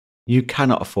You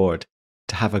cannot afford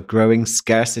to have a growing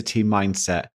scarcity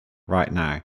mindset right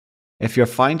now. If you're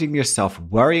finding yourself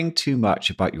worrying too much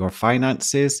about your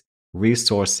finances,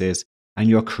 resources, and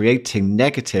you're creating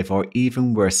negative or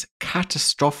even worse,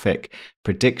 catastrophic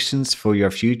predictions for your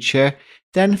future,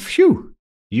 then phew,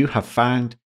 you have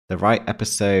found the right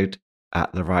episode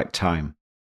at the right time.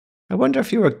 I wonder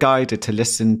if you were guided to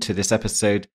listen to this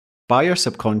episode by your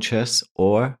subconscious,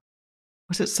 or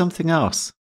was it something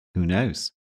else? Who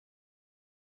knows?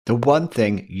 The one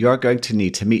thing you're going to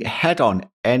need to meet head on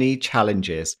any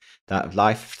challenges that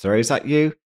life throws at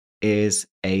you is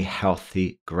a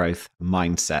healthy growth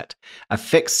mindset. A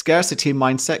fixed scarcity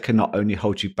mindset can not only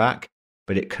hold you back,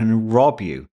 but it can rob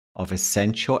you of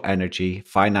essential energy,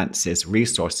 finances,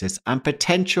 resources, and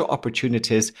potential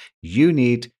opportunities you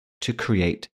need to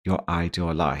create your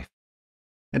ideal life.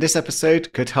 And this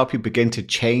episode could help you begin to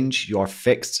change your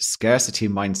fixed scarcity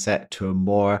mindset to a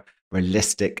more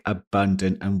realistic,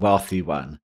 abundant, and wealthy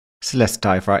one. So let's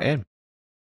dive right in.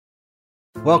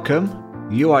 Welcome.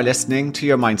 You are listening to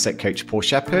your mindset coach, Paul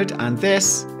Shepherd, and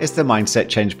this is the Mindset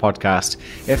Change Podcast.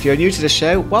 If you're new to the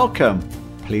show, welcome.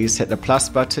 Please hit the plus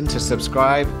button to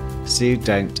subscribe so you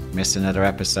don't miss another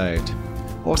episode.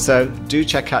 Also, do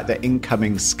check out the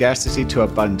incoming Scarcity to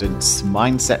Abundance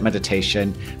mindset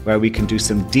meditation, where we can do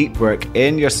some deep work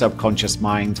in your subconscious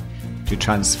mind to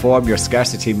transform your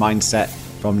scarcity mindset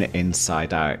from the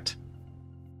inside out.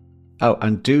 Oh,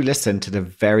 and do listen to the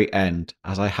very end,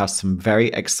 as I have some very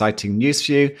exciting news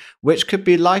for you, which could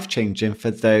be life-changing for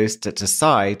those that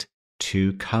decide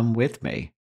to come with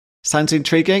me. Sounds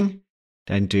intriguing?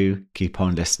 Then do keep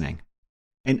on listening.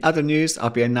 In other news, I'll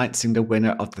be announcing the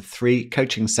winner of the 3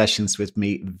 coaching sessions with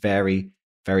me very,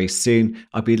 very soon.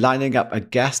 I'll be lining up a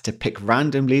guest to pick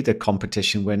randomly the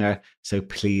competition winner, so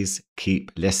please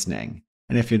keep listening.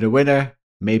 And if you're the winner,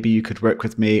 maybe you could work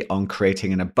with me on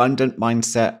creating an abundant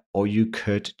mindset, or you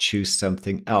could choose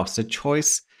something else. The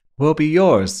choice will be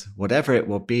yours. Whatever it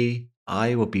will be,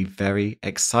 I will be very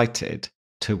excited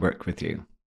to work with you.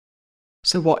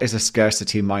 So what is a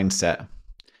scarcity mindset?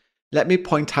 Let me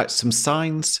point out some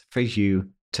signs for you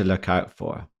to look out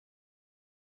for.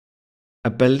 A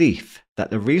belief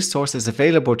that the resources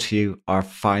available to you are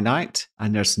finite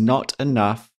and there's not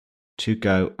enough to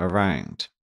go around.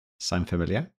 Sound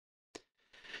familiar?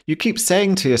 You keep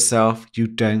saying to yourself, you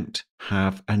don't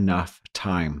have enough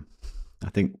time.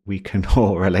 I think we can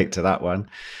all relate to that one.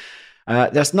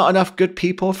 There's not enough good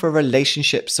people for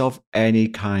relationships of any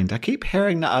kind. I keep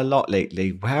hearing that a lot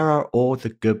lately. Where are all the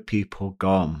good people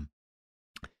gone?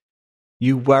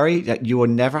 You worry that you will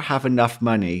never have enough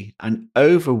money and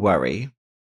over-worry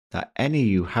that any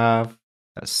you have,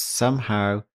 that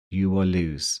somehow you will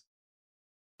lose.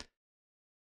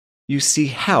 You see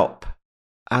help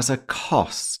as a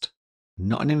cost,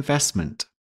 not an investment.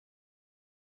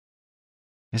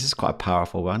 This is quite a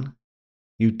powerful one.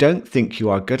 You don't think you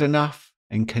are good enough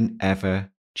and can ever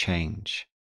change.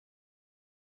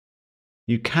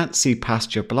 You can't see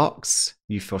past your blocks.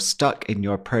 You feel stuck in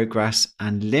your progress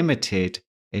and limited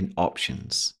in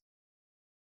options.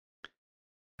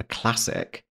 A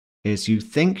classic is you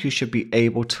think you should be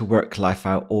able to work life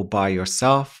out all by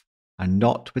yourself and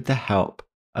not with the help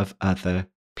of other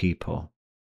people.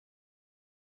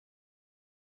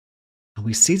 And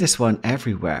we see this one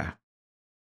everywhere.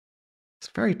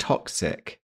 It's very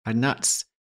toxic, and that's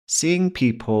seeing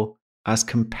people as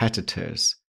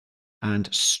competitors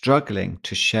and struggling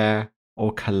to share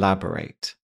or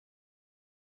collaborate.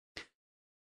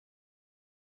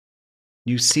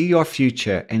 You see your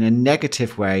future in a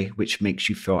negative way, which makes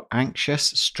you feel anxious,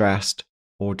 stressed,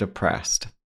 or depressed.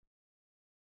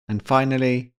 And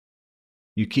finally,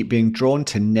 you keep being drawn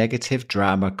to negative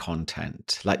drama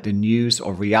content, like the news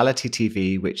or reality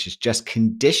TV, which is just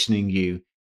conditioning you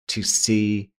to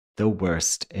see the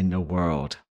worst in the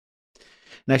world.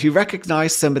 Now, if you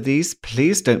recognize some of these,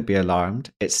 please don't be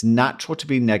alarmed. It's natural to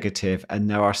be negative, and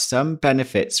there are some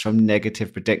benefits from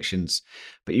negative predictions,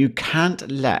 but you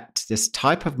can't let this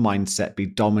type of mindset be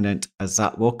dominant, as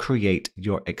that will create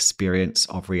your experience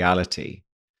of reality.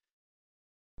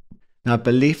 Now, a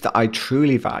belief that I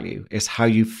truly value is how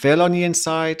you feel on the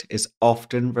inside is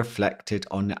often reflected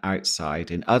on the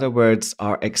outside. In other words,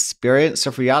 our experience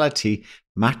of reality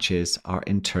matches our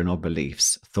internal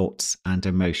beliefs, thoughts, and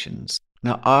emotions.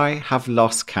 Now, I have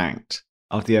lost count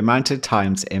of the amount of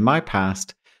times in my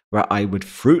past where I would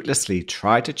fruitlessly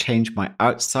try to change my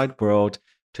outside world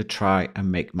to try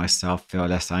and make myself feel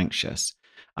less anxious.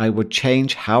 I would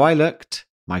change how I looked,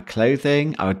 my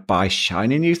clothing, I would buy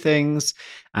shiny new things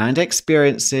and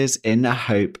experiences in the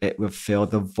hope it would fill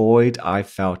the void I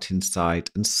felt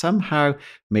inside and somehow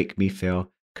make me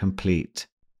feel complete.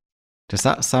 Does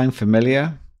that sound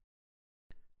familiar?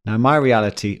 Now, my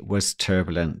reality was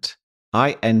turbulent.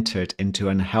 I entered into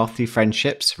unhealthy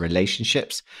friendships,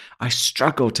 relationships. I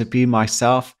struggled to be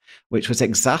myself, which was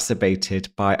exacerbated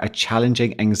by a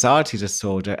challenging anxiety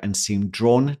disorder, and seemed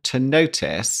drawn to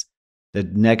notice the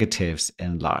negatives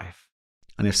in life.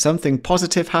 And if something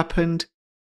positive happened,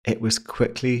 it was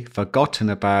quickly forgotten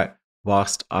about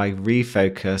whilst I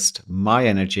refocused my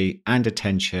energy and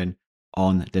attention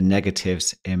on the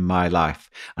negatives in my life.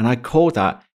 And I call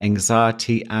that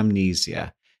anxiety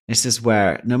amnesia. This is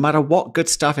where no matter what good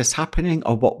stuff is happening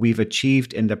or what we've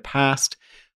achieved in the past,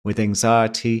 with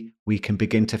anxiety, we can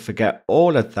begin to forget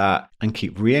all of that and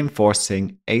keep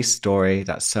reinforcing a story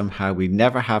that somehow we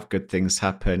never have good things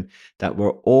happen, that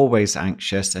we're always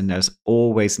anxious and there's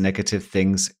always negative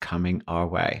things coming our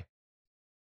way.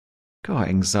 God,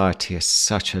 anxiety is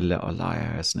such a little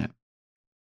liar, isn't it?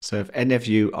 So if any of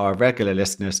you are regular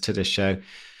listeners to the show,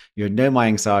 you know my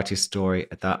anxiety story,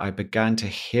 that I began to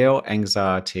heal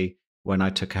anxiety when I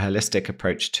took a holistic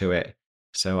approach to it.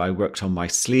 So I worked on my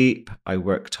sleep, I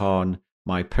worked on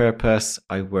my purpose,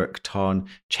 I worked on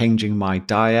changing my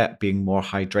diet, being more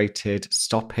hydrated,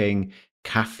 stopping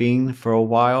caffeine for a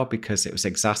while because it was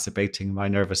exacerbating my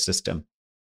nervous system.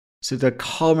 So the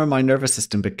calmer my nervous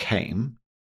system became,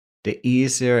 the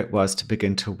easier it was to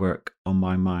begin to work on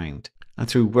my mind. And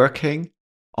through working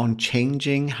on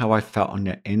changing how I felt on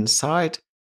the inside,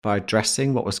 by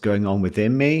addressing what was going on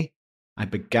within me, I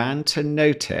began to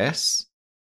notice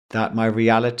that my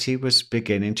reality was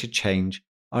beginning to change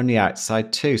on the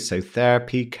outside too. So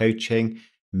therapy, coaching,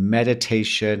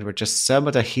 meditation were just some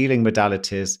of the healing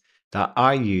modalities that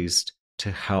I used to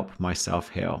help myself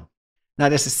heal. Now,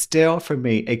 this is still for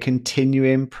me a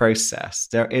continuing process.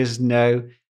 There is no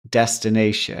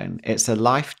destination. It's a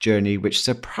life journey which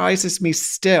surprises me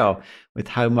still with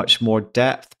how much more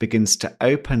depth begins to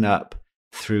open up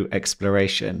through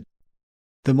exploration.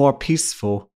 The more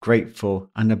peaceful, grateful,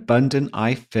 and abundant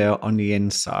I feel on the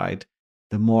inside,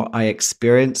 the more I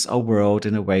experience a world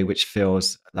in a way which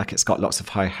feels like it's got lots of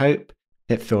high hope.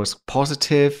 It feels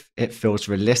positive, it feels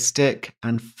realistic,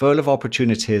 and full of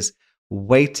opportunities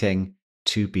waiting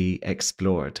to be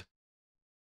explored.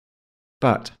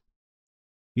 But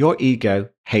your ego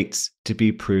hates to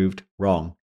be proved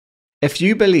wrong. If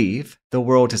you believe the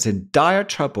world is in dire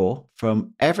trouble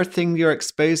from everything you're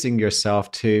exposing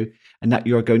yourself to, and that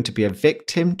you're going to be a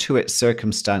victim to its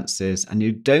circumstances, and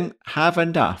you don't have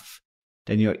enough,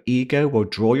 then your ego will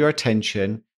draw your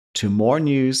attention to more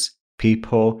news,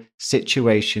 people,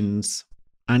 situations,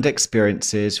 and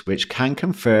experiences which can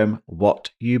confirm what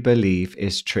you believe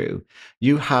is true.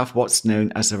 You have what's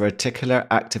known as a reticular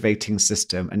activating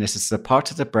system, and this is the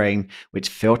part of the brain which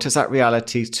filters out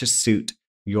reality to suit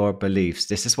your beliefs.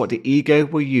 This is what the ego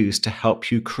will use to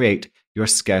help you create your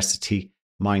scarcity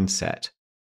mindset.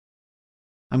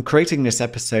 I'm creating this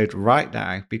episode right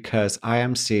now because I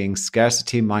am seeing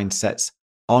scarcity mindsets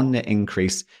on the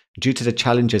increase due to the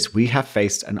challenges we have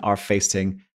faced and are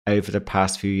facing over the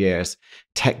past few years.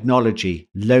 Technology,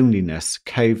 loneliness,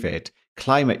 COVID,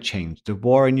 climate change, the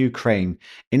war in Ukraine,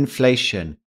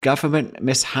 inflation, government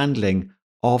mishandling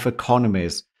of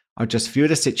economies are just few of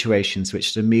the situations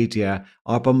which the media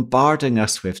are bombarding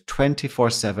us with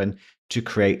 24/7 to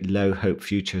create low hope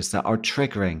futures that are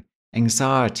triggering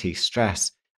anxiety,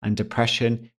 stress, and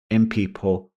depression in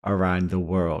people around the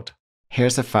world.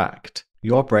 Here's a fact.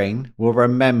 Your brain will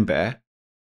remember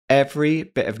every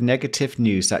bit of negative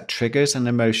news that triggers an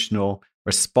emotional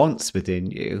response within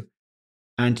you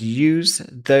and use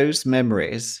those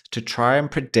memories to try and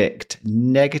predict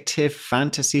negative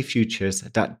fantasy futures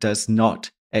that does not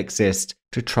exist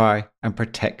to try and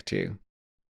protect you.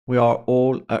 We are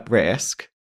all at risk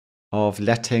of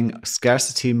letting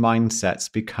scarcity mindsets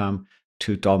become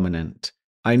too dominant.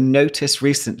 I noticed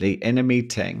recently in a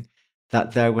meeting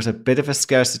that there was a bit of a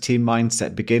scarcity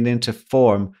mindset beginning to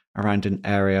form around an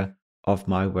area of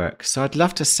my work. So I'd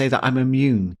love to say that I'm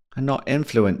immune and not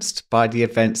influenced by the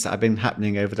events that have been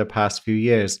happening over the past few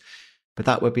years, but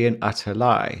that would be an utter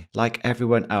lie. Like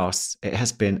everyone else, it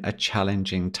has been a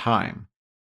challenging time.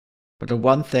 But the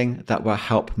one thing that will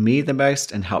help me the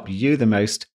most and help you the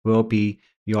most will be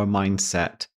your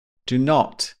mindset. Do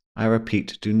not, I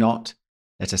repeat, do not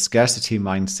let a scarcity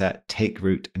mindset take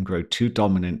root and grow too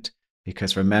dominant,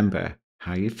 because remember,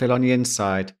 how you feel on the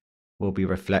inside will be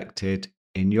reflected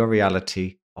in your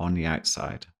reality on the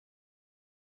outside.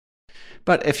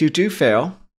 But if you do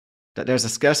feel that there's a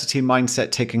scarcity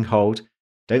mindset taking hold,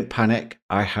 don't panic.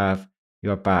 I have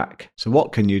your back. So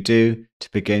what can you do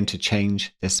to begin to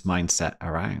change this mindset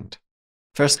around?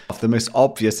 First off, the most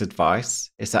obvious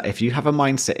advice is that if you have a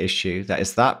mindset issue that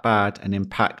is that bad and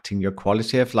impacting your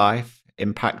quality of life,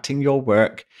 impacting your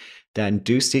work, then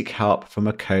do seek help from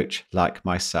a coach like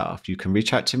myself. You can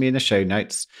reach out to me in the show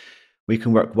notes. We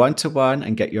can work one-to-one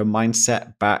and get your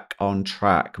mindset back on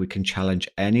track. We can challenge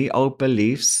any old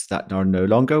beliefs that are no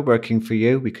longer working for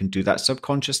you. We can do that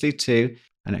subconsciously too.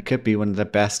 And it could be one of the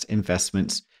best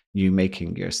investments you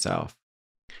making yourself.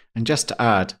 And just to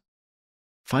add,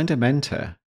 find a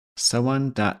mentor,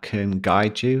 someone that can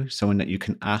guide you, someone that you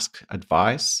can ask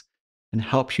advice and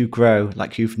help you grow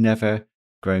like you've never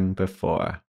grown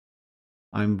before.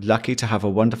 I'm lucky to have a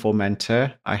wonderful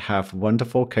mentor. I have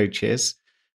wonderful coaches,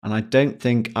 and I don't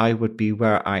think I would be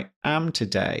where I am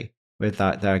today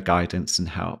without their guidance and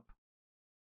help.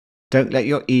 Don't let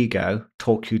your ego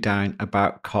talk you down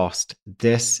about cost.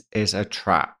 This is a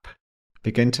trap.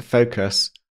 Begin to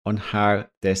focus on how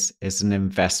this is an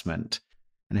investment.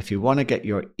 And if you want to get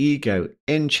your ego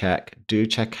in check, do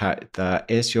check out the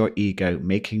Is Your Ego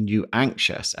Making You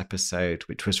Anxious episode,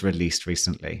 which was released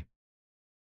recently.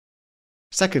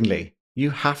 Secondly, you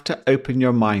have to open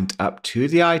your mind up to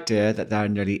the idea that there are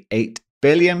nearly 8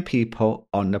 billion people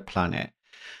on the planet.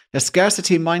 The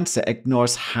scarcity mindset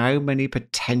ignores how many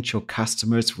potential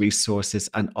customers, resources,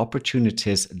 and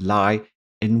opportunities lie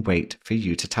in wait for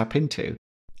you to tap into.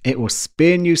 It will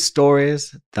spin you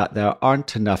stories that there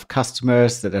aren't enough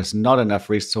customers, that there's not enough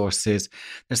resources,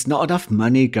 there's not enough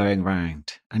money going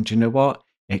around. And you know what?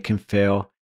 It can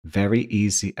feel very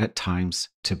easy at times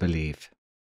to believe.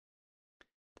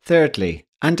 Thirdly,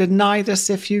 and deny this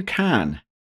if you can,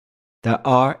 there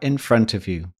are in front of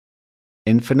you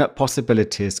infinite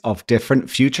possibilities of different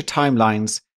future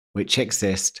timelines which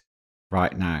exist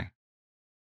right now.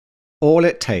 All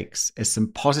it takes is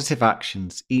some positive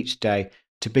actions each day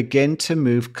to begin to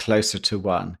move closer to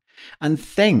one. And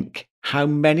think how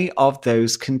many of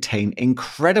those contain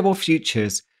incredible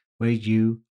futures where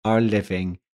you are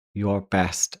living your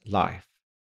best life.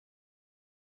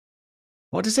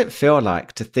 What does it feel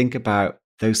like to think about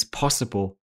those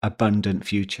possible abundant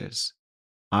futures?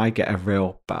 I get a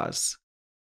real buzz.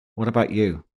 What about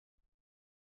you?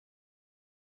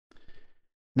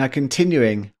 Now,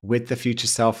 continuing with the future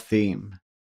self theme,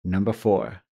 number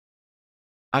 4.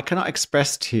 I cannot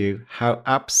express to you how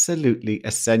absolutely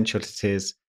essential it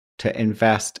is to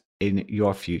invest in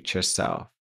your future self,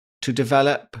 to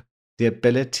develop the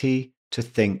ability to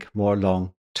think more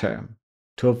long term,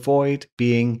 to avoid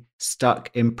being stuck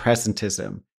in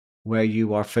presentism, where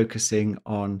you are focusing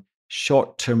on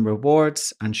short-term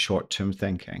rewards and short-term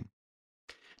thinking.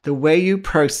 The way you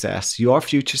process your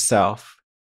future self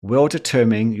will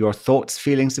determine your thoughts,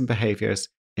 feelings, and behaviors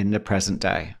in the present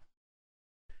day.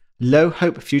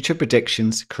 Low-hope future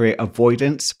predictions create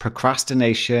avoidance,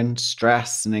 procrastination,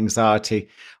 stress, and anxiety,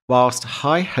 whilst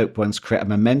high-hope ones create a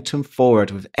momentum forward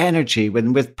with energy,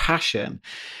 with passion.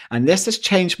 And this has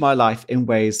changed my life in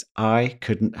ways I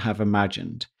couldn't have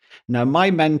imagined. Now,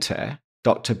 my mentor,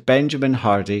 Dr. Benjamin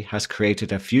Hardy, has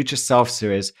created a Future Self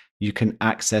series you can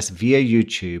access via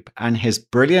YouTube, and his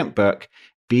brilliant book,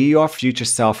 Be Your Future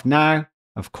Self Now,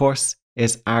 of course,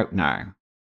 is out now.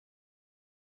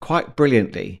 Quite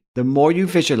brilliantly, the more you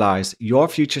visualize your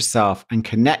future self and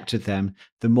connect with them,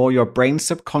 the more your brain's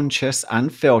subconscious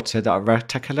and filter, that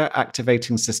reticular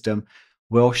activating system,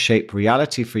 will shape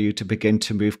reality for you to begin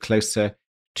to move closer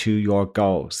to your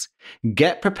goals.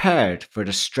 Get prepared for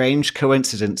the strange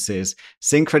coincidences,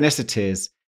 synchronicities,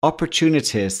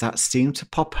 opportunities that seem to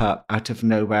pop up out of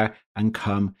nowhere and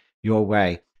come your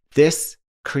way. This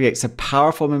creates a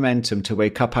powerful momentum to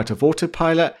wake up out of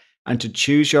autopilot and to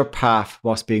choose your path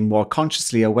whilst being more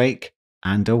consciously awake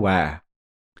and aware.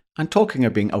 And talking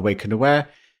of being awake and aware,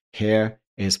 here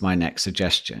is my next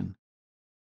suggestion.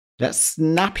 Let's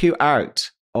snap you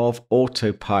out of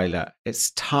autopilot.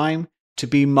 It's time to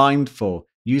be mindful.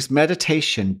 Use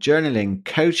meditation, journaling,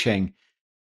 coaching.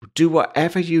 Do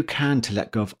whatever you can to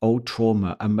let go of old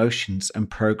trauma, emotions, and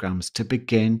programs to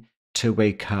begin to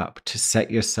wake up, to set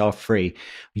yourself free.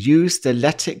 Use the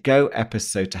Let It Go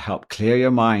episode to help clear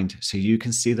your mind so you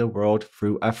can see the world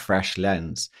through a fresh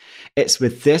lens. It's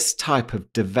with this type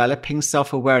of developing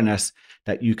self-awareness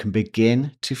that you can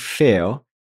begin to feel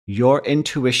your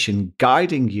intuition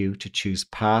guiding you to choose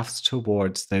paths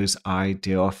towards those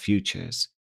ideal futures.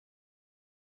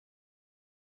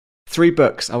 3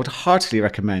 books I would heartily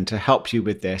recommend to help you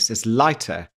with this is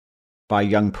Lighter by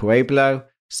Young Pueblo,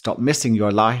 Stop Missing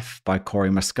Your Life by Cory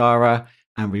Muscara,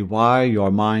 and Rewire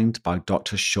Your Mind by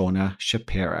Dr. Shauna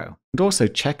Shapiro. And also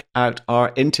check out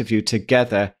our interview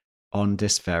together on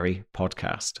this very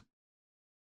podcast.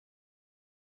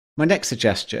 My next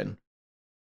suggestion,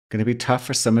 going to be tough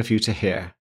for some of you to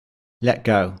hear. Let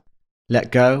go.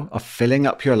 Let go of filling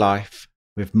up your life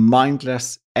with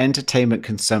mindless entertainment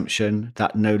consumption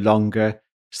that no longer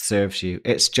serves you.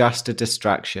 It's just a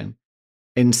distraction.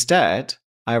 Instead,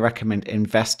 I recommend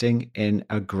investing in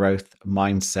a growth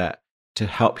mindset to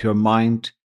help your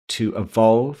mind to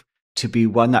evolve, to be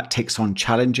one that takes on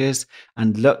challenges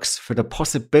and looks for the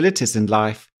possibilities in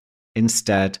life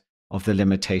instead of the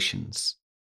limitations.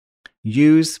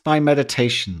 Use my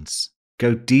meditations.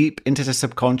 Go deep into the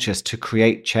subconscious to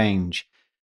create change.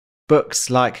 Books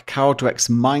like Carol Dweck's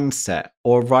Mindset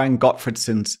or Ryan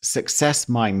Gottfried's Success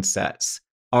Mindsets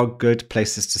are good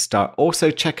places to start. Also,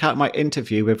 check out my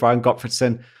interview with Ryan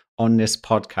Gottfried on this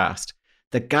podcast.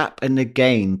 The Gap and the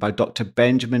Gain by Dr.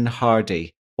 Benjamin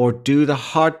Hardy or Do the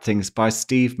Hard Things by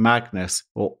Steve Magnus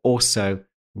will also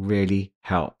really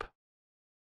help.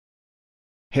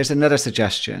 Here's another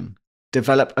suggestion.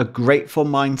 Develop a grateful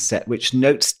mindset which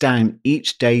notes down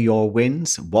each day your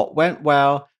wins, what went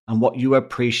well, and what you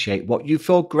appreciate, what you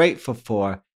feel grateful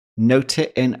for. Note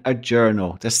it in a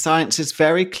journal. The science is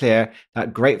very clear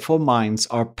that grateful minds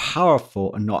are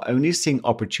powerful and not only seeing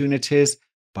opportunities,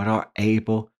 but are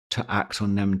able to act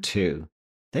on them too.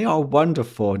 They are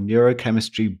wonderful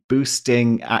neurochemistry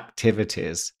boosting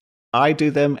activities. I do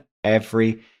them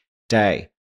every day.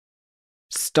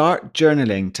 Start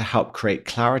journaling to help create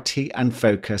clarity and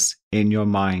focus in your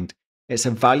mind. It's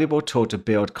a valuable tool to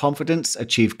build confidence,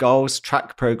 achieve goals,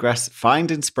 track progress, find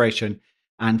inspiration,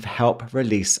 and help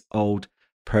release old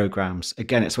programs.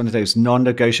 Again, it's one of those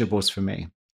non-negotiables for me.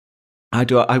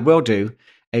 I will do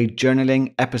a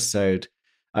journaling episode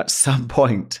at some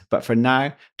point, but for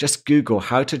now, just Google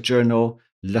how to journal,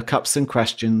 look up some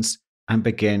questions, and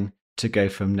begin to go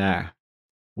from there.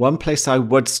 One place I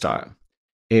would start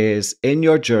is in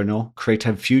your journal, create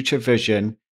a future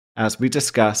vision, as we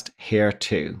discussed here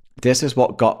too. This is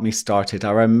what got me started.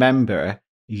 I remember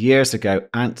years ago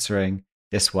answering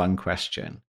this one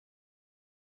question.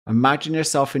 Imagine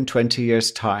yourself in 20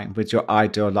 years' time with your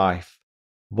ideal life.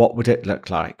 What would it look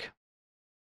like?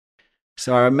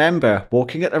 So I remember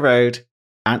walking at the road,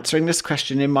 answering this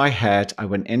question in my head. I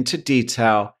went into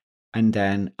detail, and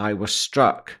then I was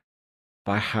struck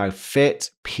by how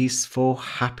fit, peaceful,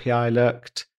 happy I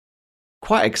looked.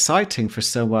 Quite exciting for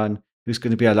someone who's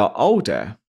going to be a lot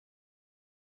older.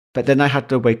 But then I had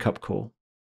the wake-up call,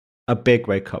 a big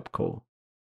wake-up call.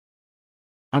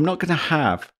 I'm not going to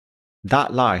have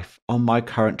that life on my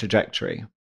current trajectory.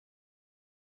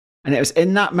 And it was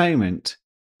in that moment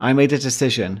I made a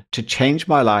decision to change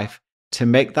my life to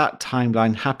make that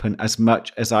timeline happen as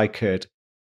much as I could.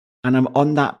 And I'm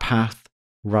on that path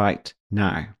right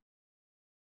now.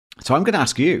 So I'm going to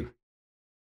ask you,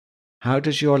 how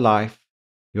does your life,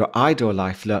 your ideal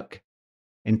life, look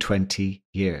in 20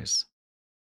 years?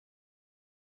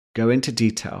 Go into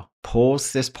detail.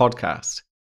 Pause this podcast.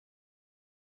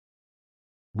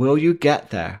 Will you get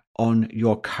there on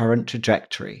your current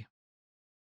trajectory?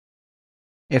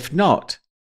 If not,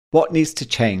 what needs to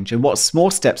change and what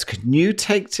small steps can you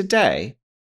take today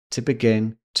to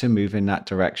begin to move in that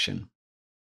direction?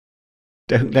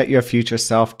 Don't let your future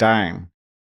self down.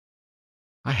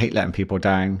 I hate letting people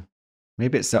down.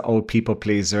 Maybe it's the old people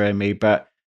pleaser in me, but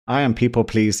I am people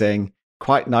pleasing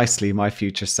quite nicely my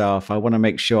future self. I want to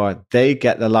make sure they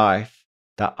get the life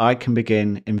that I can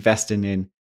begin investing in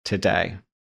today.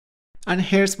 And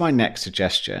here's my next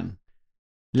suggestion.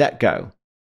 Let go.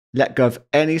 Let go of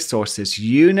any sources.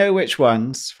 You know which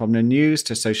ones, from the news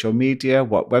to social media,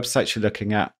 what websites you're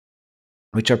looking at,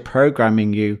 which are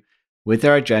programming you with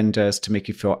their agendas to make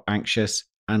you feel anxious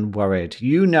and worried.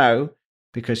 You know,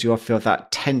 because you'll feel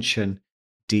that tension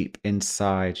deep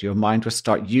inside. Your mind will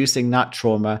start using that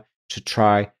trauma to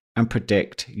try and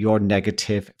predict your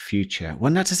negative future.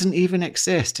 One that doesn't even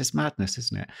exist. It's madness,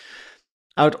 isn't it?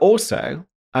 I would also,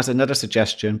 as another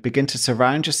suggestion, begin to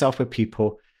surround yourself with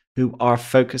people who are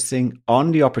focusing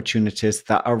on the opportunities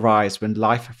that arise when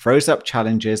life throws up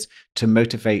challenges to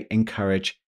motivate,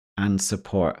 encourage, and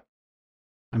support.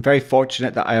 I'm very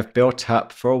fortunate that I have built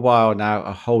up for a while now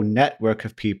a whole network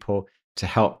of people to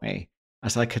help me,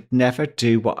 as I could never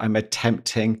do what I'm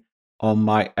attempting on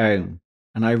my own.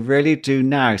 And I really do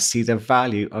now see the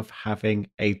value of having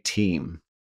a team.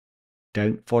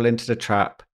 Don't fall into the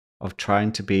trap of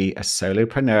trying to be a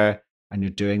solopreneur and you're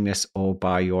doing this all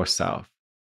by yourself.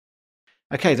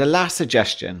 Okay, the last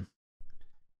suggestion,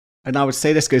 and I would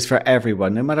say this goes for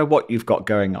everyone, no matter what you've got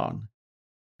going on.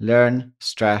 Learn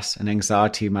stress and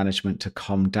anxiety management to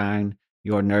calm down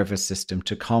your nervous system,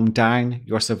 to calm down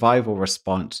your survival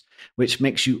response, which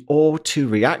makes you all too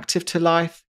reactive to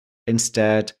life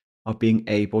instead of being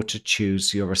able to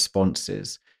choose your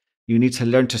responses. you need to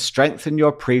learn to strengthen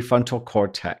your prefrontal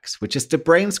cortex, which is the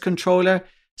brain's controller,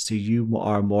 so you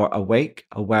are more awake,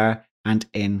 aware, and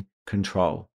in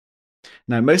control.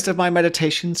 Now, most of my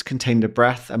meditations contain the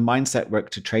breath and mindset work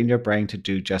to train your brain to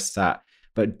do just that.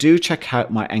 But do check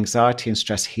out my anxiety and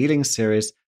stress healing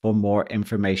series for more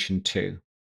information too.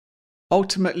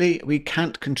 Ultimately, we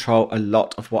can't control a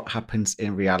lot of what happens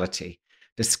in reality.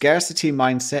 The scarcity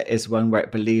mindset is one where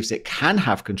it believes it can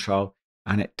have control,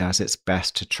 and it does its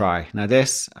best to try. Now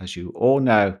this, as you all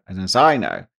know, and as I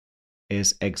know,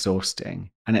 is exhausting,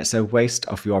 and it's a waste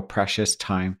of your precious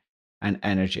time and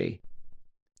energy.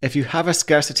 If you have a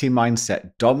scarcity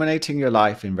mindset dominating your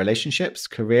life in relationships,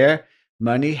 career,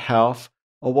 money, health,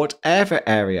 or whatever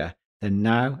area, then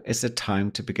now is the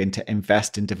time to begin to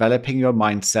invest in developing your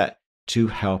mindset to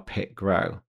help it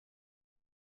grow.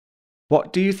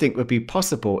 What do you think would be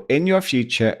possible in your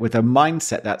future with a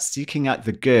mindset that's seeking out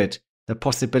the good, the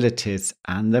possibilities,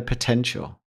 and the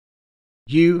potential?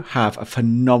 You have a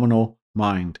phenomenal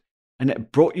mind, and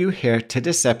it brought you here to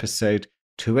this episode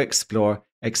to explore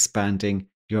expanding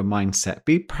your mindset.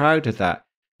 Be proud of that.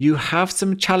 You have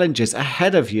some challenges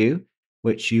ahead of you,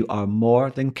 which you are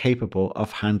more than capable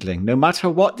of handling, no matter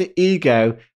what the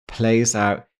ego plays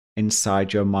out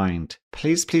inside your mind.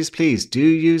 Please, please, please do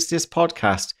use this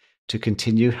podcast to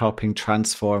continue helping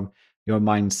transform your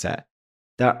mindset.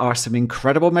 There are some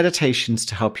incredible meditations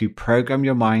to help you program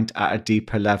your mind at a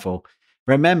deeper level.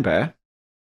 Remember,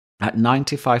 at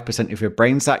 95% of your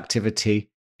brain's activity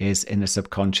is in the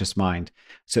subconscious mind.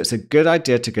 So it's a good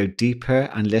idea to go deeper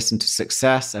and listen to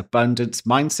success, abundance,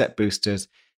 mindset boosters,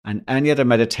 and any other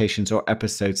meditations or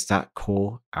episodes that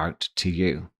call out to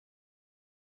you.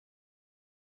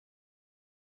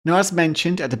 Now, as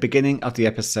mentioned at the beginning of the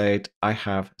episode, I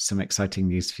have some exciting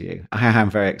news for you. I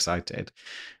am very excited.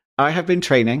 I have been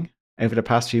training over the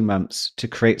past few months to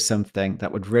create something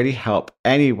that would really help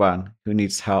anyone who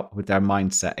needs help with their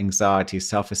mindset, anxiety,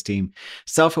 self-esteem,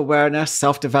 self-awareness,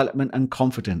 self-development, and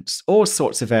confidence, all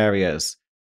sorts of areas.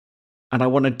 And I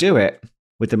want to do it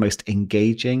with the most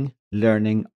engaging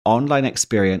learning online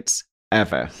experience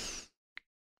ever.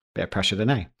 Bit of pressure to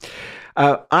know.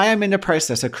 I am in the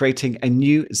process of creating a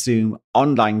new Zoom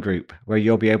online group where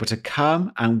you'll be able to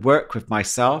come and work with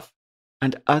myself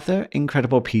and other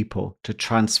incredible people to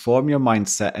transform your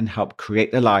mindset and help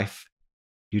create the life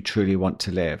you truly want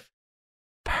to live.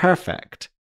 Perfect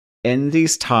in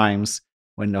these times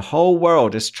when the whole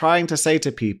world is trying to say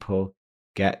to people,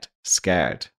 get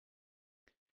scared.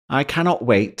 I cannot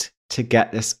wait to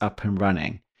get this up and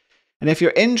running. And if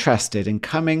you're interested in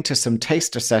coming to some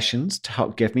taster sessions to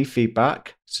help give me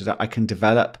feedback so that I can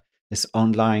develop this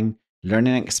online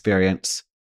learning experience,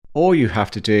 all you have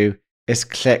to do is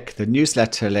click the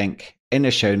newsletter link in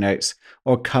the show notes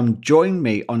or come join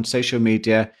me on social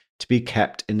media to be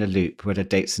kept in the loop where the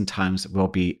dates and times will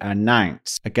be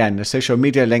announced. Again, the social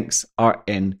media links are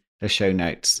in the show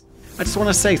notes. I just want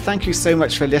to say thank you so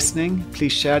much for listening.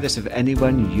 Please share this with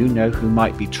anyone you know who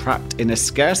might be trapped in a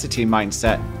scarcity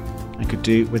mindset and could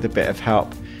do with a bit of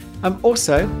help.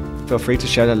 Also, feel free to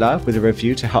share the love with a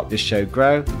review to help this show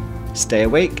grow. Stay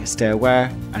awake, stay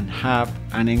aware, and have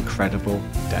an incredible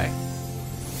day.